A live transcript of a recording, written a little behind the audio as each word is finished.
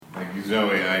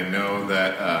Zoe, I know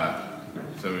that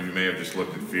some of you may have just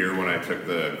looked in fear when I took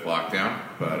the clock down,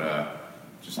 but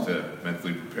just to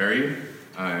mentally prepare you,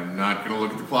 I'm not going to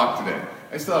look at the clock today.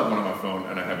 I still have one on my phone,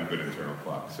 and I have a good internal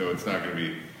clock, so it's not going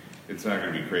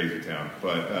to be crazy town.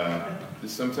 But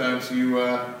just sometimes you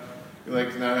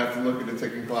like to not have to look at the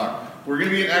ticking clock. We're going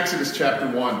to be in Exodus chapter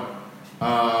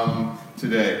 1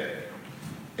 today.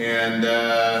 And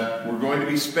we're going to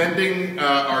be spending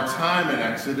our time in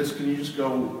Exodus. Can you just go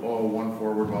one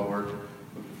forward while we're looking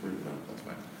for you? No, that's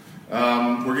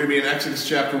fine. We're going to be in Exodus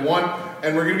chapter 1,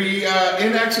 and we're going to be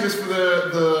in Exodus for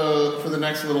the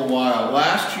next little while.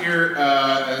 Last year,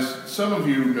 as some of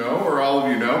you know, or all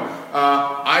of you know,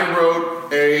 I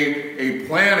wrote a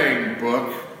planning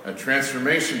book, a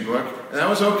transformation book, and that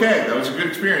was okay. That was a good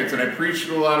experience, and I preached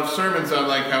a lot of sermons on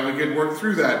like how we could work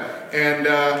through that. And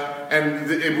at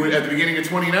the beginning of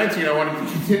 2019, I wanted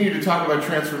to continue to talk about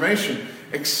transformation,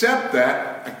 except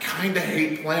that I kind of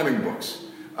hate planning books.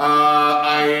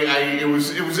 I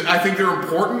think they're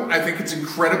important. I think it's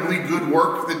incredibly good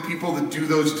work that people that do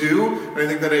those do. And I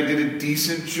think that I did a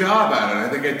decent job at it. I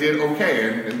think I did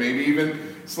okay, and maybe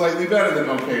even slightly better than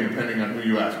okay, depending on who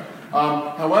you ask.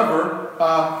 However,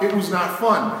 it was not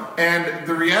fun. And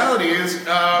the reality is,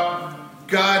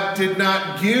 God did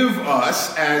not give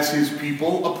us, as His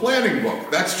people, a planning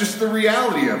book. That's just the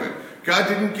reality of it. God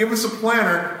didn't give us a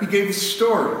planner. He gave us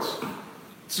stories.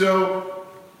 So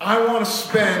I want to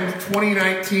spend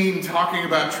 2019 talking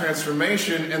about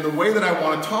transformation, and the way that I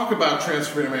want to talk about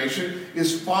transformation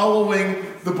is following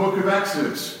the book of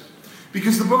Exodus.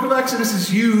 Because the book of Exodus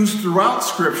is used throughout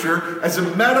Scripture as a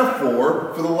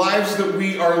metaphor for the lives that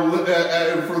we are living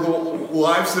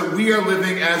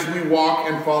as we walk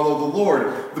and follow the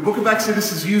Lord. The book of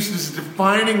Exodus is used as a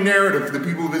defining narrative for the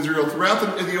people of Israel throughout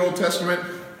the Old Testament,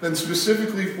 then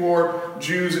specifically for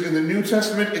Jews in the New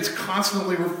Testament. It's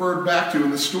constantly referred back to.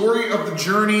 And the story of the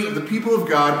journey of the people of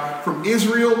God from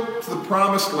Israel to the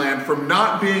Promised Land, from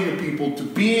not being a people to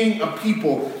being a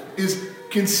people, is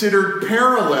considered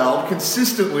parallel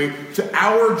consistently to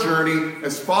our journey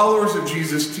as followers of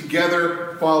Jesus,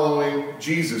 together following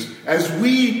Jesus. As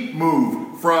we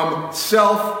move from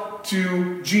self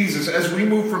to Jesus, as we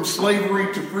move from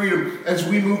slavery to freedom, as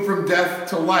we move from death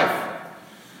to life.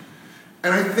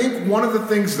 And I think one of the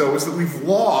things, though, is that we've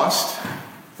lost,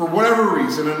 for whatever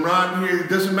reason, and it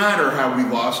doesn't matter how we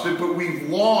lost it, but we've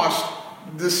lost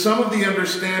some of the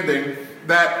understanding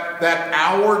that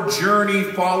our journey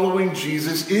following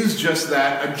Jesus is just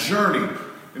that, a journey.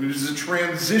 And it is a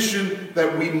transition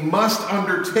that we must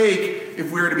undertake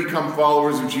if we are to become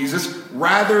followers of Jesus,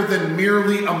 rather than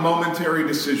merely a momentary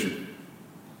decision.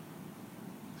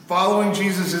 Following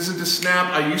Jesus isn't a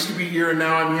snap, I used to be here and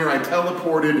now I'm here, I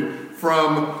teleported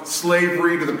from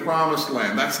slavery to the Promised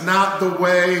Land. That's not the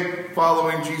way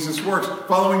following Jesus works.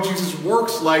 Following Jesus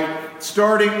works like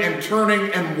starting and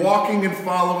turning and walking and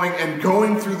following and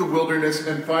going through the wilderness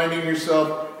and finding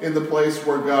yourself in the place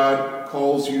where God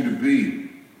calls you to be.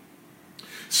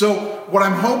 So what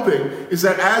I'm hoping is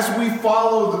that as we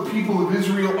follow the people of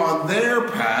Israel on their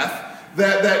path,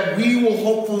 that we will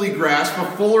hopefully grasp a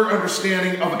fuller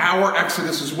understanding of our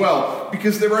Exodus as well.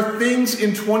 Because there are things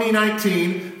in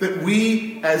 2019 that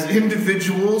we as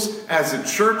individuals, as a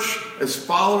church, as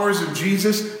followers of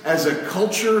Jesus, as a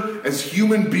culture, as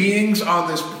human beings on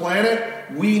this planet,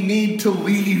 we need to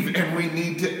leave and we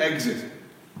need to exit.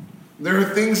 There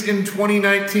are things in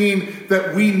 2019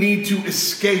 that we need to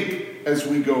escape as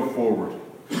we go forward.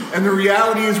 And the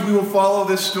reality is we will follow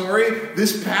this story.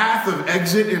 This path of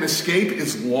exit and escape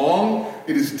is long,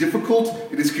 it is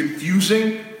difficult, it is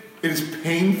confusing, it is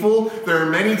painful. There are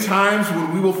many times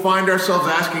when we will find ourselves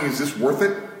asking, is this worth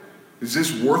it? Is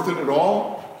this worth it at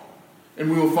all? And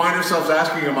we will find ourselves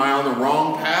asking, am I on the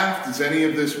wrong path? Does any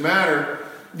of this matter?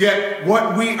 Yet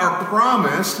what we are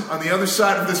promised on the other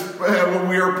side of this, when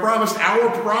we are promised our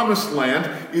promised land,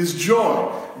 is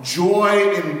joy.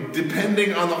 Joy in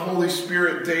depending on the Holy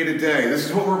Spirit day to day. This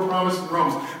is what we're promised in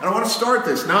Romans. And I want to start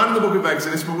this, not in the book of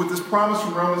Exodus, but with this promise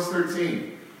from Romans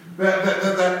 13.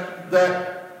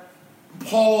 That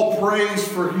Paul prays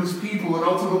for his people and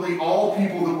ultimately all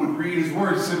people that would read his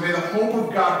words. He said, may the hope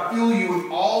of God fill you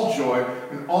with all joy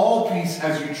and all peace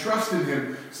as you trust in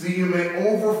Him, so that you may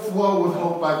overflow with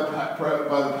hope by the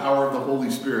power of the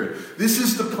Holy Spirit. This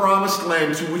is the promised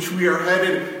land to which we are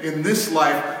headed in this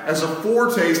life as a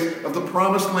foretaste of the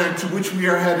promised land to which we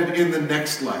are headed in the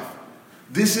next life.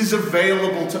 This is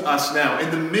available to us now, in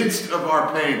the midst of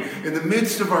our pain, in the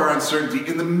midst of our uncertainty,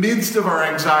 in the midst of our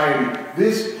anxiety.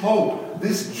 This hope,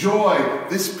 this joy,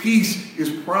 this peace is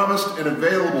promised and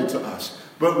available to us.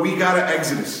 But we got to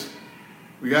exit.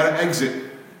 We got to exit.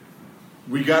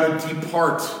 We got to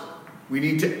depart. We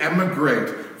need to emigrate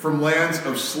from lands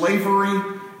of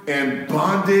slavery and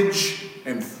bondage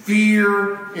and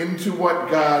fear into what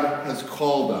God has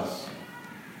called us.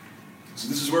 So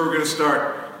this is where we're going to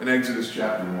start in Exodus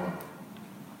chapter 1.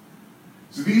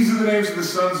 So these are the names of the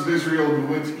sons of Israel who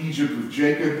went to Egypt with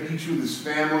Jacob, each with his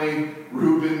family: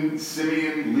 Reuben,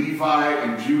 Simeon, Levi,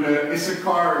 and Judah,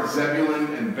 Issachar,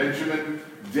 Zebulun, and Benjamin,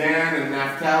 Dan and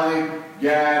Naphtali,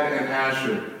 Gad and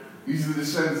Asher. These are the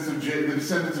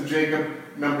descendants of Jacob,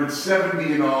 numbered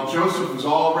 70 in all. Joseph was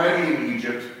already in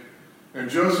Egypt, and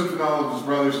Joseph and all of his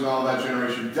brothers and all that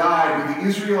generation died, but the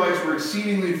Israelites were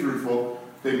exceedingly fruitful.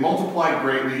 They multiplied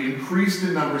greatly, increased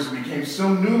in numbers, and became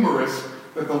so numerous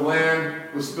that the land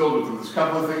was filled with them. There's a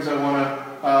couple of things I want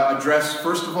to address.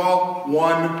 First of all,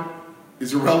 one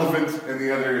is irrelevant and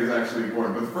the other is actually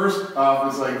important. But first off,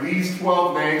 it's like these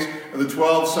 12 names are the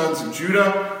 12 sons of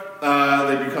Judah.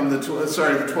 They become the 12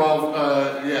 sons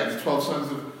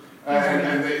of,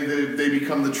 and they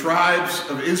become the tribes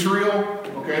of Israel.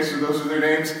 Okay, so those are their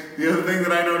names. The other thing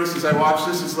that I noticed as I watch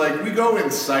this is like we go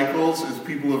in cycles as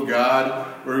people of God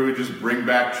where we would just bring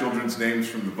back children's names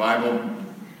from the Bible.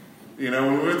 You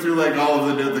know, we went through like all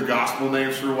of the gospel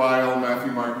names for a while,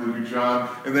 Matthew, Mark, Luke, John.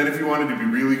 And then if you wanted to be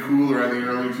really cool around the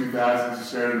early 2000s, you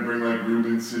started to bring like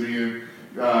Reuben, Simeon,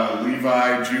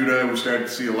 Levi, Judah. We started to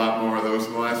see a lot more of those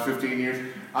in the last 15 years.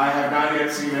 I have not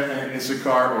yet seen an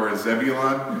Issachar or a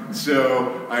Zebulun,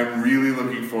 so I'm really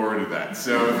looking forward to that.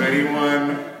 So if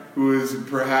anyone who is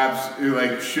perhaps,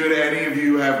 like, should any of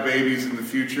you have babies in the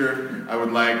future, I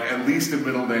would like at least a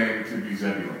middle name to be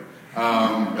Zebulun.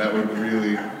 That would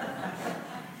really...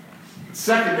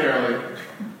 Secondarily,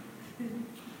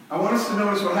 I want us to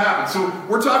notice what happened. So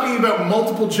we're talking about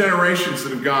multiple generations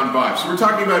that have gone by. So we're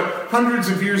talking about hundreds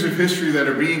of years of history that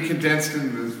are being condensed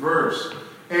into this verse.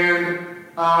 And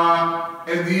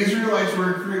the Israelites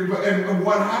were, and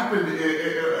what happened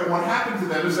to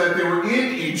them is that they were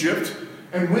in Egypt,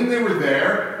 and when they were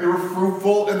there, they were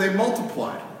fruitful and they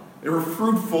multiplied. They were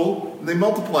fruitful and they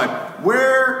multiplied.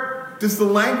 Where does the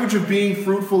language of being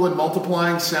fruitful and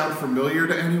multiplying sound familiar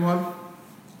to anyone?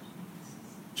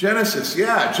 Genesis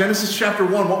chapter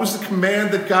 1. What was the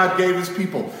command that God gave his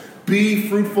people? Be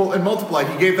fruitful and multiply.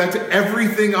 He gave that to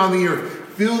everything on the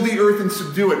earth. Fill the earth and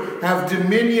subdue it. Have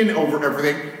dominion over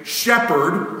everything.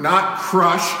 Shepherd, not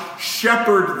crush.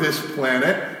 Shepherd this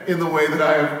planet in the way that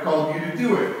I have called you to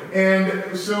do it.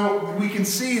 And so we can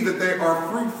see that they are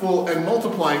fruitful and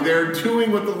multiplying. They're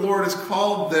doing what the Lord has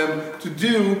called them to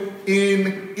do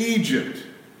in Egypt.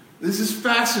 This is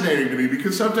fascinating to me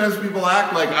because sometimes people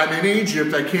act like I'm in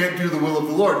Egypt, I can't do the will of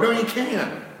the Lord. No, you can.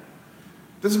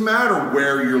 It doesn't matter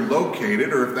where you're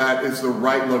located or if that is the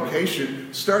right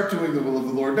location. Start doing the will of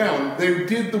the Lord now. They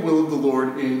did the will of the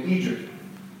Lord in Egypt.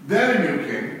 Then a new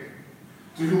king,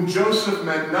 to whom Joseph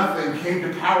meant nothing, came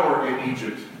to power in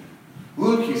Egypt.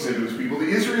 Look, he said to his people, the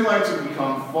Israelites have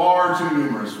become far too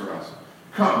numerous for us.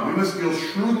 Come, we must deal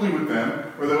shrewdly with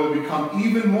them, or they will become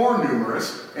even more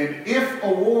numerous, and if a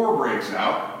war breaks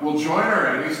out, we'll join our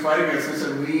enemies, fight against us,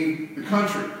 and leave the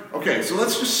country. Okay, so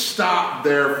let's just stop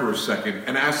there for a second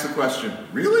and ask the question,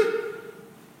 really?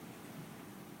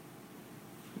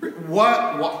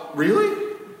 What?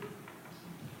 Really?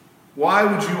 Why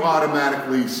would you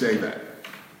automatically say that?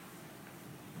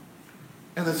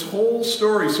 And this whole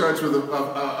story starts with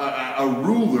a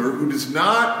ruler who does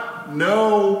not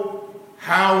know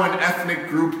how an ethnic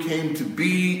group came to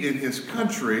be in his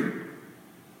country,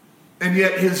 and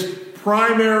yet his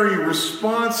primary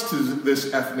response to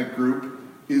this ethnic group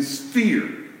is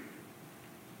fear.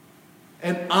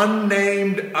 An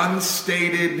unnamed,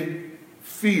 unstated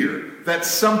fear that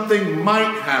something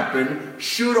might happen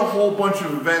should a whole bunch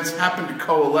of events happen to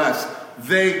coalesce.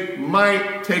 They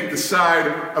might take the side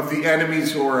of the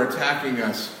enemies who are attacking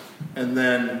us and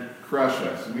then crush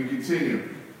us. And we continue.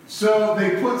 So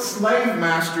they put slave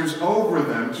masters over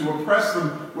them to oppress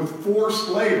them with forced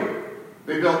labor.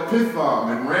 They built Pithom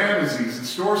and Ramesses and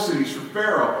store cities for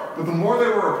Pharaoh. But the more they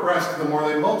were oppressed, the more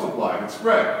they multiplied and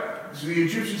spread. So the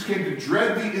Egyptians came to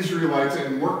dread the Israelites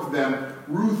and worked them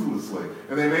ruthlessly.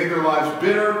 And they made their lives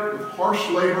bitter with harsh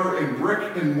labor in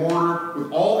brick and mortar,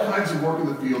 with all kinds of work in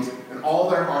the fields. And all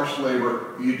their harsh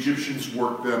labor, the Egyptians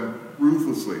worked them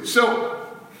ruthlessly. So,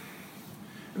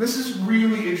 and this is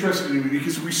really interesting to me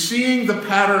because we're seeing the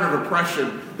pattern of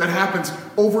oppression that happens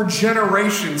over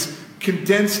generations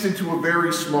condensed into a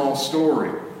very small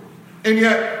story. And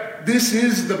yet, this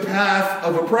is the path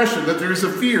of oppression, that there is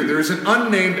a fear. There is an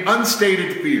unnamed,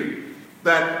 unstated fear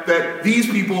that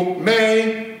these people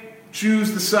may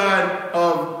choose the side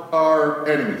of our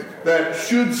enemies. That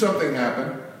should something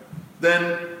happen,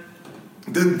 then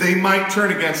then they might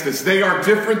turn against us. They are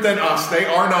different than us. They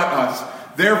are not us.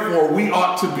 Therefore, we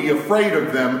ought to be afraid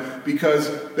of them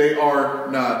because they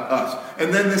are not us.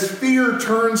 And then this fear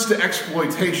turns to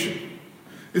exploitation.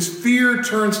 This fear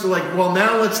turns to like, well,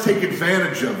 now let's take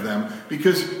advantage of them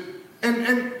because,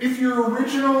 and if your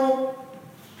original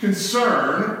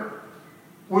concern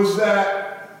was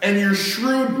that, and your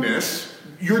shrewdness,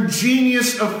 your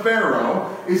genius of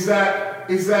Pharaoh is that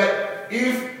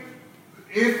if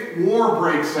war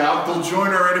breaks out, they'll join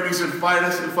our enemies and fight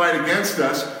us and fight against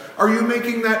us. Are you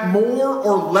making that more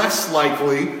or less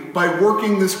likely by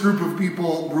working this group of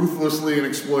people ruthlessly and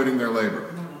exploiting their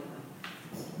labor?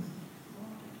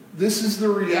 This is the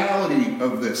reality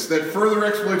of this, that further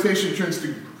exploitation turns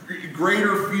to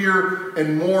greater fear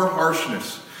and more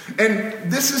harshness.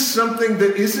 And this is something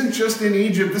that isn't just in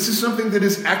Egypt. This is something that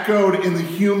is echoed in the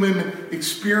human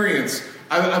experience.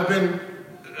 I've been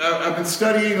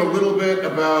studying a little bit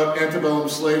about antebellum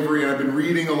slavery, and I've been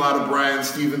reading a lot of Brian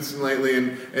Stevenson lately,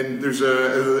 and there's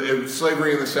a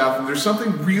slavery in the South, and there's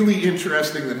something really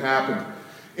interesting that happened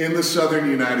in the southern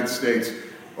United States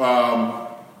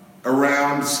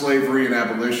around slavery and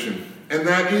abolition. And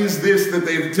that is this, that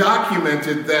they've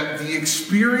documented that the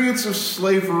experience of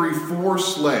slavery for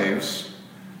slaves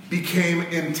became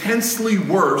intensely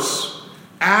worse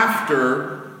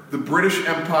after the British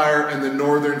Empire and the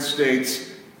northern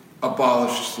states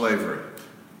abolished slavery.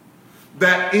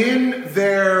 That in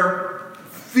their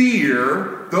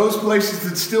fear, those places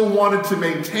that still wanted to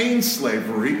maintain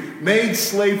slavery made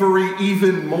slavery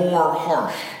even more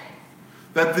harsh.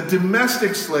 That the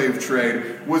domestic slave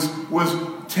trade was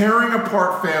tearing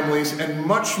apart families and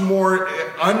much more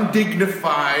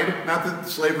undignified. Not that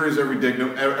slavery is ever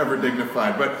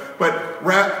dignified,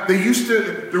 but they used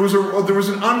to. There was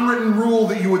an unwritten rule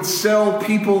that you would sell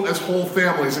people as whole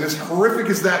families, and as horrific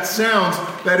as that sounds,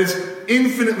 that is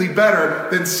infinitely better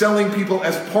than selling people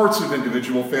as parts of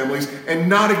individual families and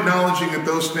not acknowledging that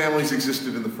those families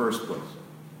existed in the first place.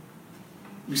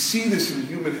 We see this in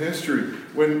human history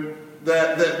when.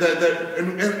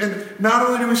 And not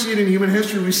only do we see it in human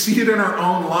history, we see it in our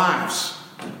own lives.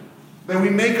 That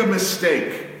we make a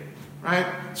mistake, right?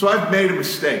 So I've made a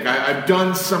mistake. I've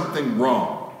done something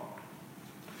wrong.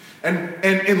 And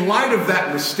in light of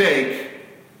that mistake,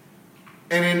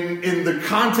 and in the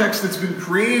context that's been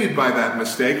created by that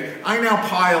mistake, I now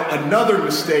pile another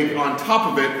mistake on top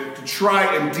of it to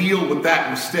try and deal with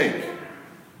that mistake.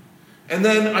 And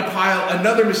then I pile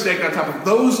another mistake on top of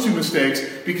those two mistakes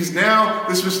because now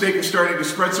this mistake is starting to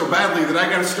spread so badly that I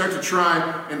got to start to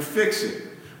try and fix it.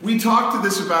 We talk to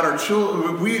this about our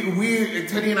children.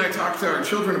 Teddy and I talk to our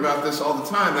children about this all the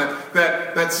time.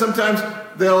 That sometimes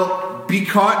they'll be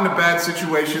caught in a bad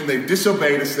situation. They've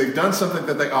disobeyed us. They've done something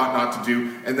that they ought not to do,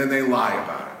 and then they lie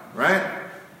about it, right?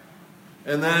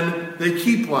 And then they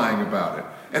keep lying about it.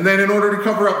 And then in order to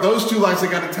cover up those two lies, they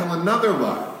got to tell another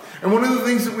lie. And one of the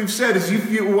things that we've said is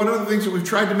one of the things that we've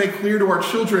tried to make clear to our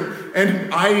children,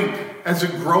 and I, as a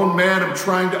grown man, am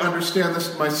trying to understand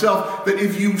this myself, that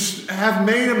if you have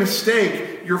made a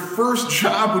mistake, your first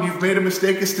job when you've made a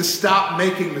mistake is to stop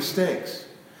making mistakes.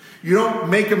 You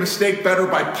don't make a mistake better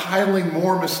by piling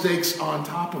more mistakes on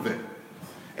top of it.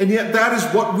 And yet that is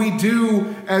what we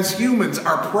do as humans.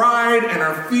 Our pride and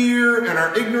our fear and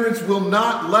our ignorance will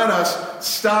not let us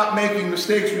stop making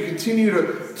mistakes. We continue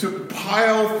to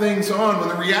pile things on. When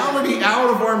the reality out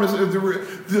of our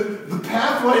the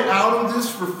pathway out of this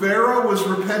for Pharaoh was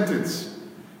repentance.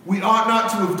 We ought not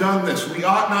to have done this. We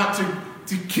ought not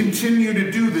to continue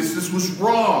to do this. This was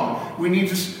wrong. We need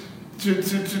to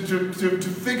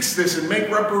fix this and make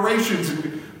reparations.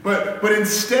 But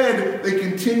instead, they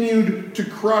continued to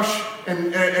crush,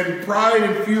 and pride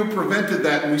and fear prevented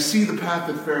that. And we see the path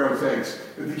that Pharaoh takes.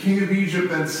 The king of Egypt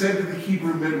then said to the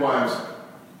Hebrew midwives,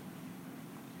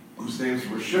 whose names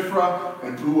were Shiphrah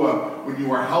and Puah, when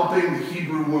you are helping the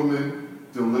Hebrew women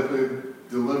when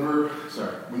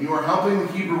you are helping the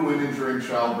Hebrew women during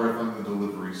childbirth on the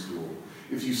delivery stool,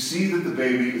 if you see that the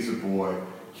baby is a boy,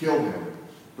 kill him.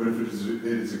 But if it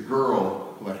is a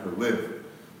girl, let her live.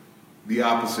 The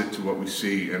opposite to what we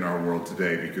see in our world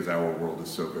today, because our world is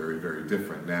so very, very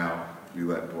different. Now, we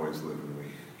let boys live and we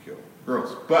kill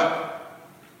girls. But,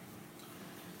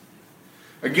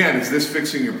 again, is this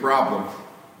fixing your problem?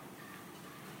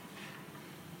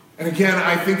 And again,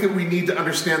 I think that we need to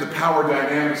understand the power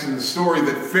dynamics in the story,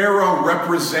 that Pharaoh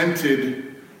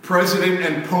represented president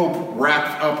and pope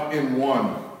wrapped up in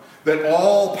one. That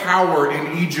all power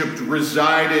in Egypt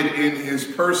resided in his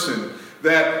person.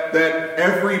 that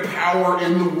every power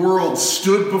in the world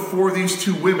stood before these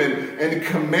two women and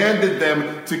commanded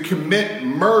them to commit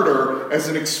murder as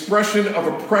an expression of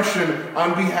oppression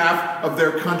on behalf of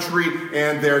their country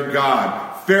and their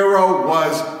God. Pharaoh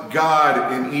was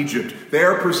God in Egypt. They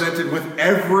are presented with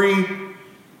every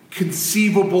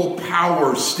conceivable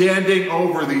power standing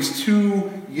over these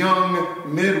two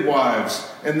young midwives,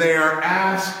 and they are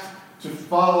asked to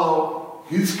follow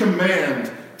his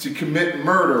command to commit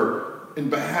murder in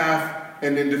behalf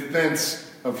and in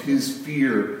defense of his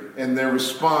fear. And their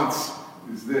response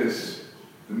is this.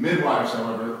 The midwives,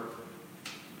 however,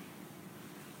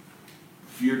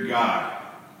 feared God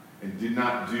and did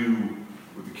not do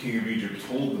what the king of Egypt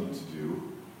told them to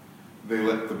do. They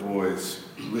let the boys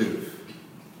live.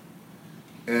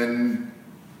 And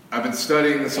I've been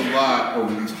studying this a lot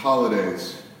over these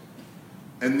holidays.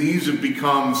 And these have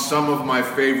become some of my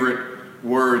favorite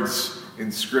words in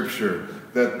Scripture.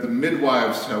 That the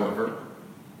midwives, however,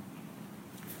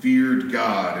 feared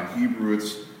God. In Hebrew,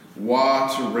 it's Wa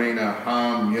Terena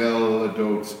Ham Yel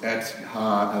Adot Et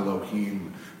Ha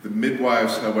Elohim. The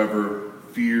midwives, however,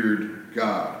 feared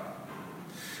God.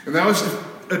 And that was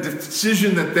a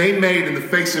decision that they made in the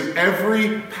face of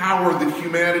every power that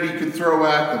humanity could throw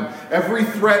at them. Every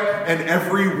threat and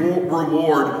every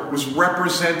reward was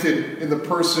represented in the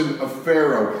person of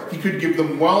Pharaoh. He could give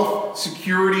them wealth,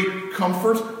 security,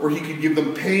 comfort, or he could give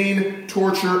them pain,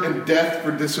 torture, and death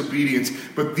for disobedience.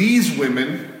 But these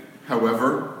women,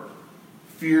 however,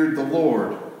 feared the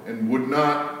Lord and would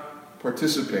not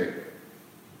participate.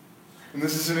 And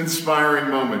this is an inspiring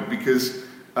moment because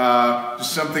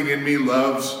just something in me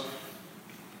loves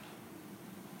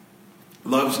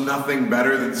nothing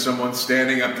better than someone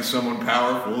standing up to someone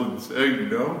powerful and saying,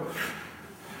 no.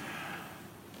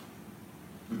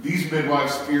 But these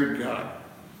midwives feared God.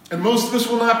 And most of us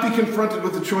will not be confronted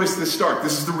with a choice this stark.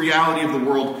 This is the reality of the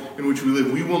world in which we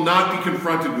live. We will not be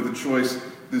confronted with a choice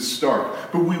this stark.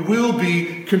 But we will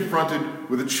be confronted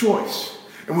with a choice.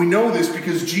 And we know this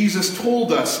because Jesus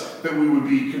told us that we would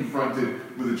be confronted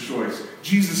with a choice.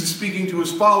 Jesus is speaking to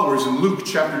his followers in Luke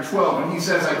chapter 12, and he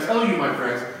says, I tell you, my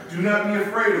friends, do not be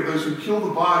afraid of those who kill the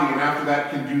body and after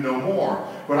that can do no more.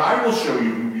 But I will show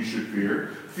you whom you should fear.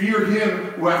 Fear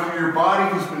him who after your body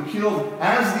has been killed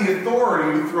has the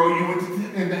authority to throw you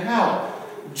into hell.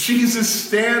 Jesus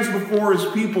stands before his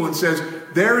people and says,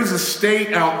 there is a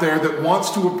state out there that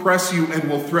wants to oppress you and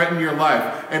will threaten your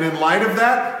life. And in light of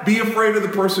that, be afraid of the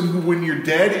person who, when you're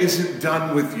dead, isn't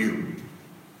done with you.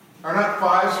 Are not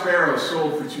 5 sparrows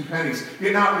sold for 2 pennies?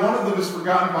 Yet not one of them is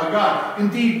forgotten by God.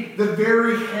 Indeed, the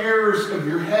very hairs of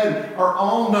your head are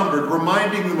all numbered,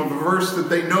 reminding them of a verse that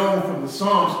they know from the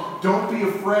Psalms. Don't be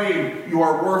afraid. You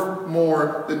are worth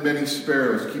more than many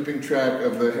sparrows. Keeping track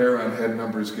of the hair on head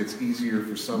numbers gets easier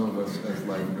for some of us as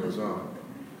life goes on.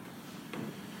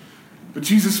 But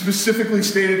Jesus specifically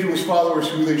stated to his followers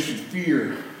who they should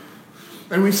fear.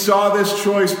 And we saw this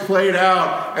choice played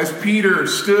out as Peter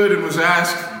stood and was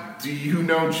asked, do you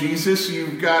know Jesus?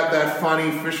 You've got that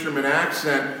funny fisherman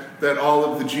accent that all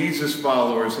of the Jesus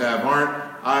followers have,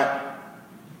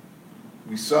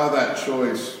 We saw that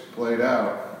choice played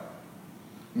out.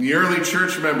 And the early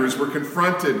church members were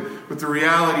confronted with the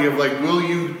reality of, will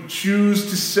you choose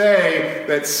to say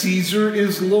that Caesar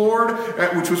is Lord,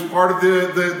 which was part of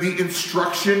the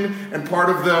instruction and part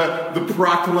of the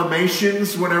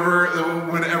proclamations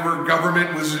whenever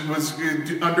government was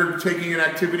undertaking an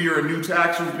activity or a new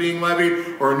tax was being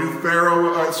levied or a new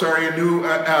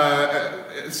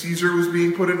Caesar was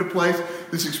being put into place.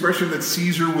 This expression that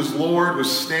Caesar was Lord was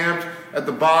stamped at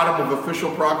the bottom of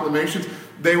official proclamations.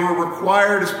 They were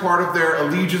required as part of their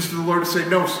allegiance to the Lord to say,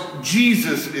 no,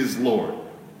 Jesus is Lord.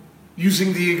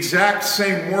 Using the exact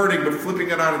same wording but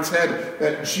flipping it on its head,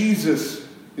 that Jesus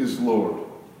is Lord.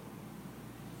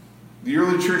 The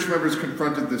early church members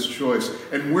confronted this choice,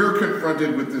 and we're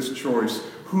confronted with this choice.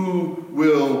 Who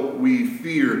will we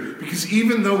fear? Because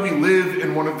even though we live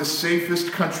in one of the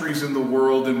safest countries in the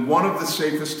world, in one of the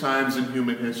safest times in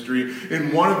human history,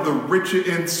 in one of the richest,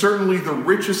 and certainly the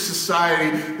richest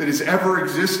society that has ever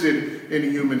existed in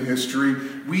human history,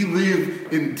 we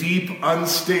live in deep,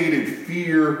 unstated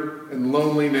fear and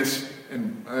loneliness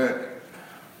and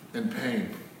pain.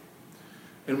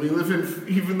 And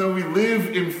even though we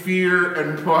live in fear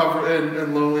and poverty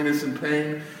and loneliness and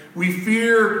pain, we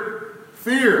fear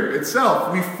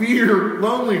itself. We fear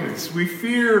loneliness. We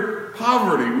fear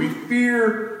poverty. We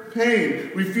fear pain.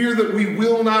 We fear that we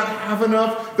will not have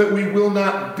enough, that we will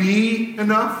not be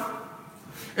enough.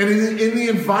 And in the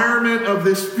environment of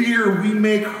this fear, we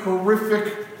make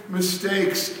horrific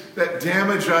mistakes that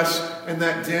damage us and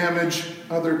that damage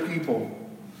other people.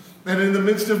 And in the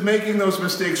midst of making those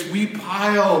mistakes, we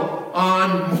pile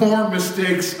on more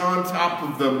mistakes on top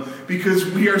of them because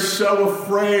we are so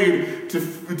afraid to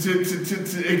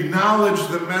acknowledge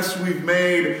the mess we've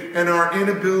made and our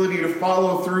inability to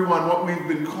follow through on what we've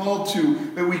been called to,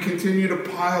 that we continue to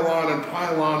pile on and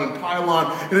pile on and pile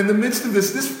on. And in the midst of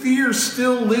this fear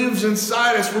still lives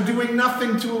inside us. We're doing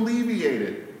nothing to alleviate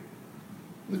it.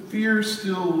 The fear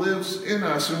still lives in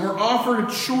us, and we're offered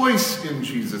a choice in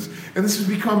Jesus. And this has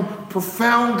become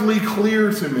profoundly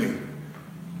clear to me,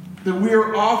 that we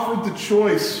are offered the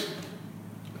choice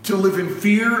to live in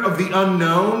fear of the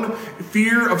unknown,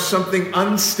 fear of something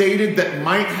unstated that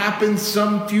might happen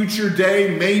some future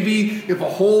day, maybe if a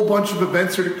whole bunch of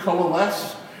events are to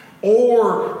coalesce,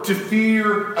 or to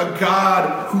fear a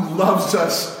God who loves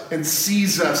us and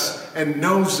sees us and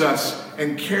knows us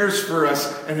and cares for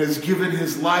us and has given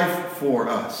his life for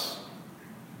us.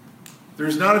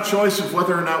 There's not a choice of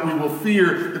whether or not we will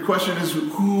fear. The question is,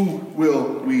 who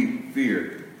will we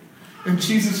fear? And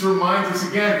Jesus reminds us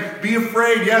again, be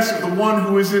afraid, yes, of the one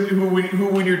who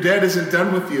when you're dead isn't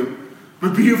done with you.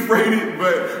 But be afraid,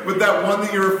 but that one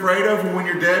that you're afraid of when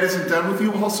you're dead isn't done with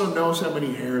you also knows how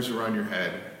many hairs are on your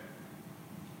head.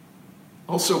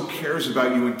 Also cares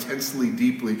about you intensely,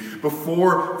 deeply.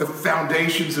 Before the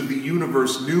foundations of the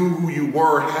universe knew who you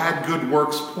were, had good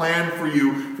works planned for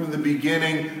you from the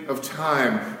beginning of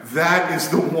time. That is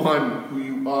the one who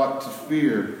you ought to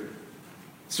fear.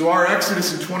 So our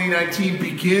Exodus in 2019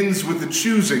 begins with the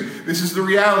choosing. This is the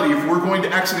reality. If we're going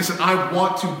to Exodus, and I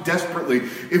want to desperately,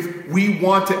 if we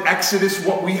want to Exodus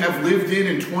what we have lived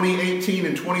in 2018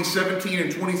 and 2017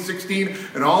 and 2016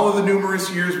 and all of the numerous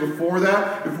years before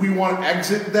that, if we want to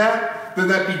exit that, then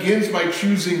that begins by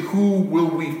choosing who will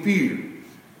we fear.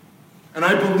 And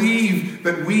I believe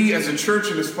that we as a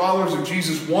church and as followers of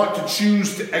Jesus want to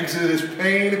choose to exit this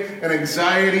pain and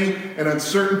anxiety and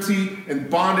uncertainty and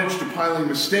bondage to piling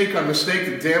mistake on mistake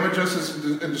that damage us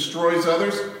and destroys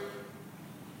others.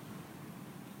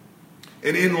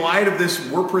 And in light of this,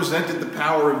 we're presented the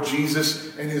power of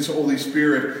Jesus and his Holy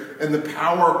Spirit and the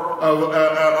power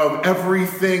of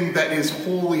everything that is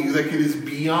holy, that it is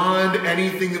beyond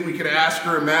anything that we could ask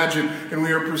or imagine. And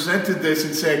we are presented this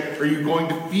and say, are you going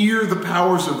to fear the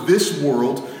powers of this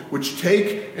world which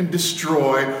take and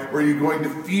destroy, or are you going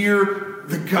to fear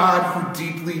the God who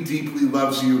deeply, deeply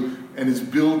loves you and is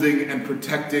building and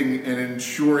protecting and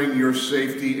ensuring your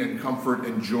safety and comfort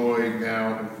and joy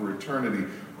now and for eternity?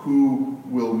 Who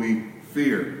will we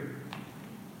fear?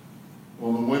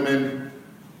 Well, the women,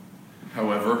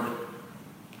 however,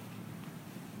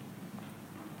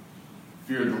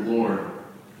 feared the Lord.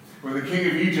 When the king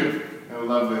of Egypt, I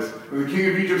love this, when the king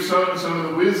of Egypt summoned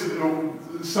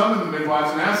the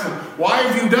midwives and asked them, why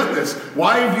have you done this?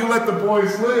 Why have you let the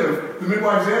boys live? The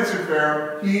midwives answered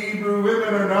Pharaoh, Hebrew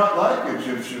women are not like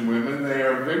Egyptian women. They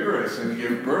are vigorous and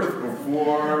give birth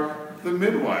before the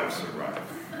midwives arrive.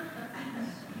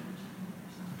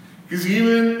 Because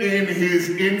even in his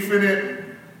infinite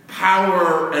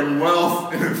power and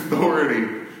wealth and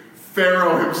authority,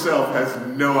 Pharaoh himself has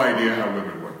no idea how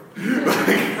women work.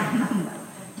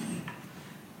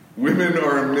 Women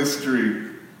are a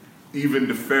mystery even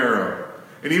to Pharaoh.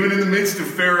 And even in the midst of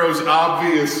Pharaoh's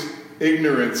obvious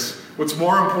ignorance, what's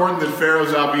more important than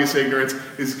Pharaoh's obvious ignorance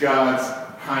is God's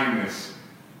kindness.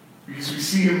 Because we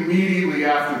see immediately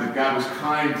after that God was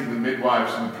kind to the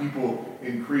midwives and the people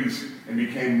increased and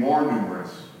became more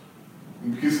numerous.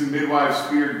 And because the midwives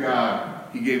feared God,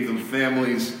 he gave them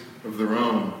families of their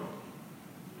own.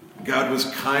 God was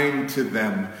kind to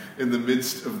them in the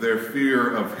midst of their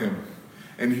fear of him.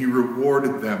 And he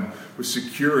rewarded them with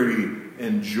security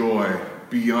and joy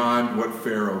beyond what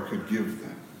Pharaoh could give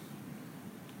them.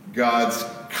 God's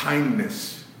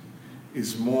kindness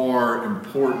is more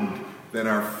important than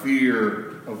our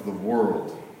fear of the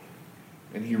world.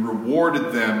 And he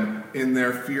rewarded them in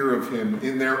their fear of him,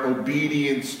 in their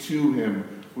obedience to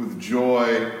him, with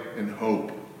joy and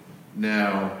hope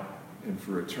now and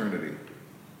for eternity.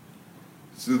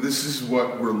 So this is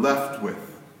what we're left with.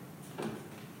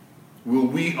 Will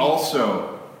we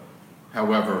also,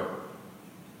 however,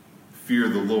 fear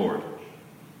the Lord?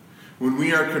 When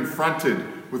we are confronted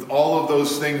with all of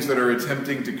those things that are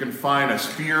attempting to confine us,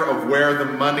 fear of where the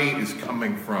money is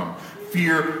coming from,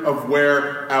 fear of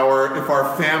where if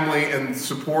our family and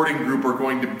supporting group are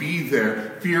going to be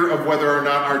there, fear of whether or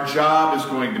not our job is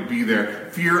going to be there,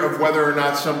 fear of whether or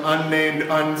not some unnamed,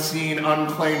 unseen,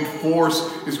 unclaimed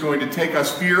force is going to take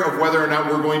us, fear of whether or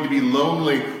not we're going to be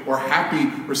lonely or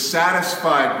happy or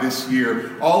satisfied this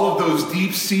year. All of those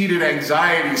deep-seated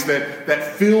anxieties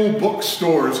that fill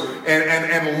bookstores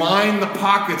and line the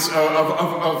pockets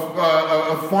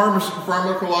of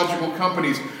pharmacological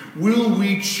companies. Will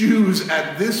we choose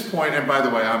at this point, and by the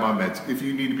way, I'm on meds. If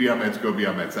you need to be on meds, go be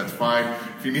on meds. That's fine.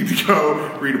 If you need to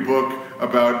go read a book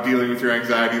about dealing with your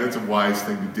anxiety, that's a wise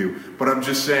thing to do. But I'm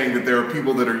just saying that there are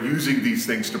people that are using these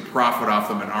things to profit off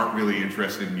them and aren't really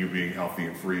interested in you being healthy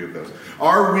and free of those.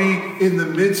 Are we, in the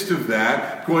midst of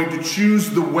that, going to choose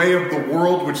the way of the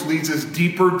world, which leads us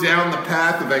deeper down the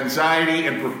path of anxiety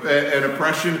and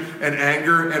oppression and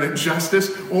anger and injustice?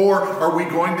 Or are we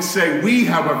going to say, we,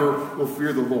 however, will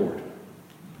fear the Lord?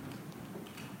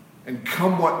 And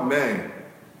come what may,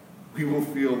 we will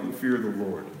fear the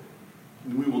Lord.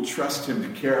 And we will trust him to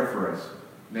care for us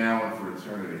now and for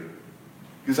eternity.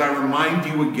 Because I remind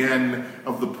you again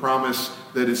of the promise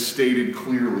that is stated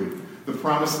clearly. The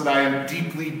promise that I am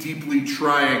deeply, deeply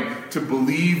trying to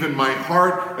believe in my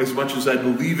heart as much as I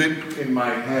believe it in my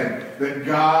head. That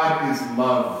God is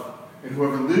love. And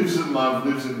whoever lives in love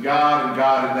lives in God and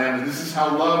God in them. And this is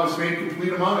how love is made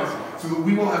complete among us. So that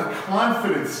we will have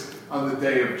confidence on the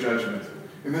day of judgment.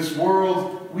 In this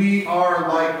world, we are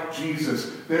like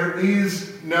Jesus. There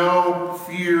is no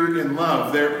fear in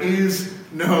love. There is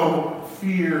no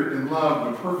fear in love.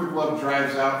 But perfect love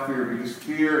drives out fear because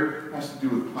fear has to do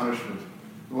with punishment.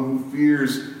 The one who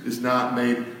fears is not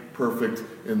made perfect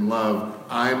in love.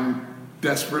 I'm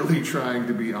desperately trying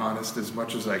to be honest as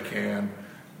much as I can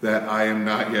that I am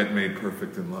not yet made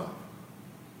perfect in love.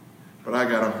 But I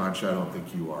got a hunch I don't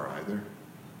think you are either.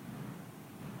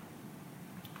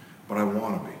 But I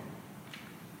want to be.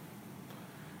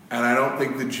 And I don't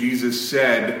think that Jesus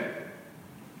said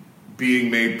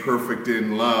being made perfect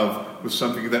in love was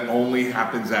something that only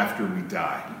happens after we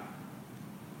die.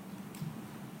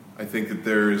 I think that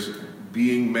there is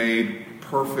being made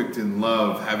perfect in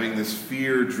love, having this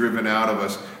fear driven out of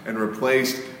us and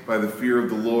replaced by the fear of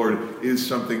the Lord is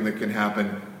something that can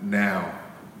happen now,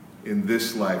 in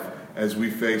this life, as we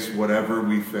face whatever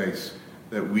we face,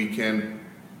 that we can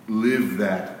live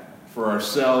that for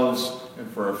ourselves and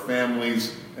for our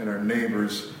families and our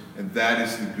neighbors. And that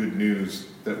is the good news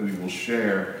that we will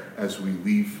share as we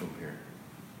leave from here.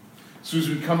 So as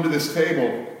we come to this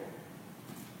table,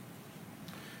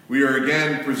 we are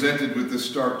again presented with this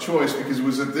stark choice, because it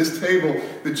was at this table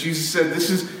that Jesus said,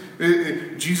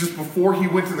 Jesus, before he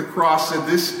went to the cross, said,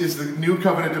 this is the new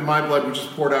covenant in my blood, which is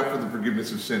poured out for the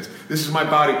forgiveness of sins. This is my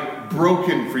body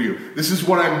broken for you. This is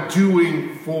what I'm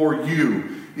doing for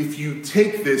you. If you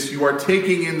take this, you are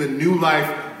taking in the new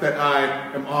life that I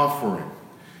am offering.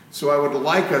 So I would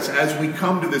like us, as we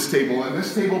come to this table, and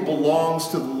this table belongs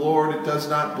to the Lord. It does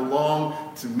not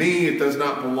belong to me. It does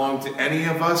not belong to any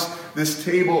of us. This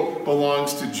table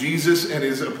belongs to Jesus and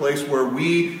is a place where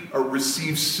we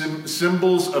receive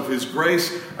symbols of his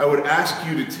grace. I would ask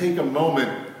you to take a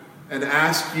moment and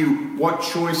ask you, what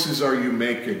choices are you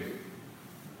making?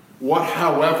 What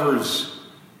howevers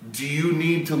do you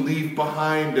need to leave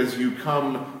behind as you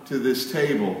come to this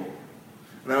table?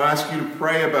 And I would ask you to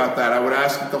pray about that. I would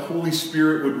ask that the Holy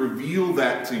Spirit would reveal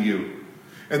that to you.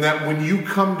 And that when you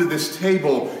come to this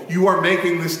table, you are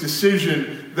making this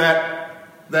decision that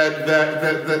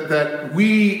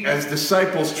we as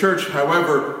Disciples Church,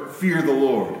 however, fear the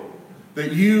Lord.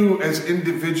 That you as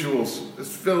individuals,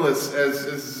 as Phyllis, as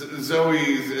Zoe,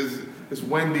 as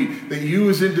Wendy, that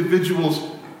you as individuals,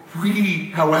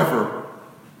 we, however,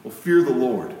 will fear the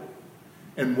Lord.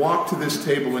 And walk to this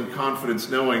table in confidence,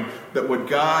 knowing that what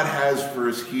God has for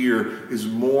us here is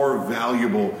more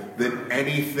valuable than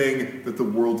anything that the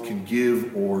world can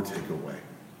give or take away.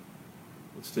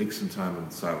 Let's take some time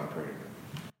in silent prayer.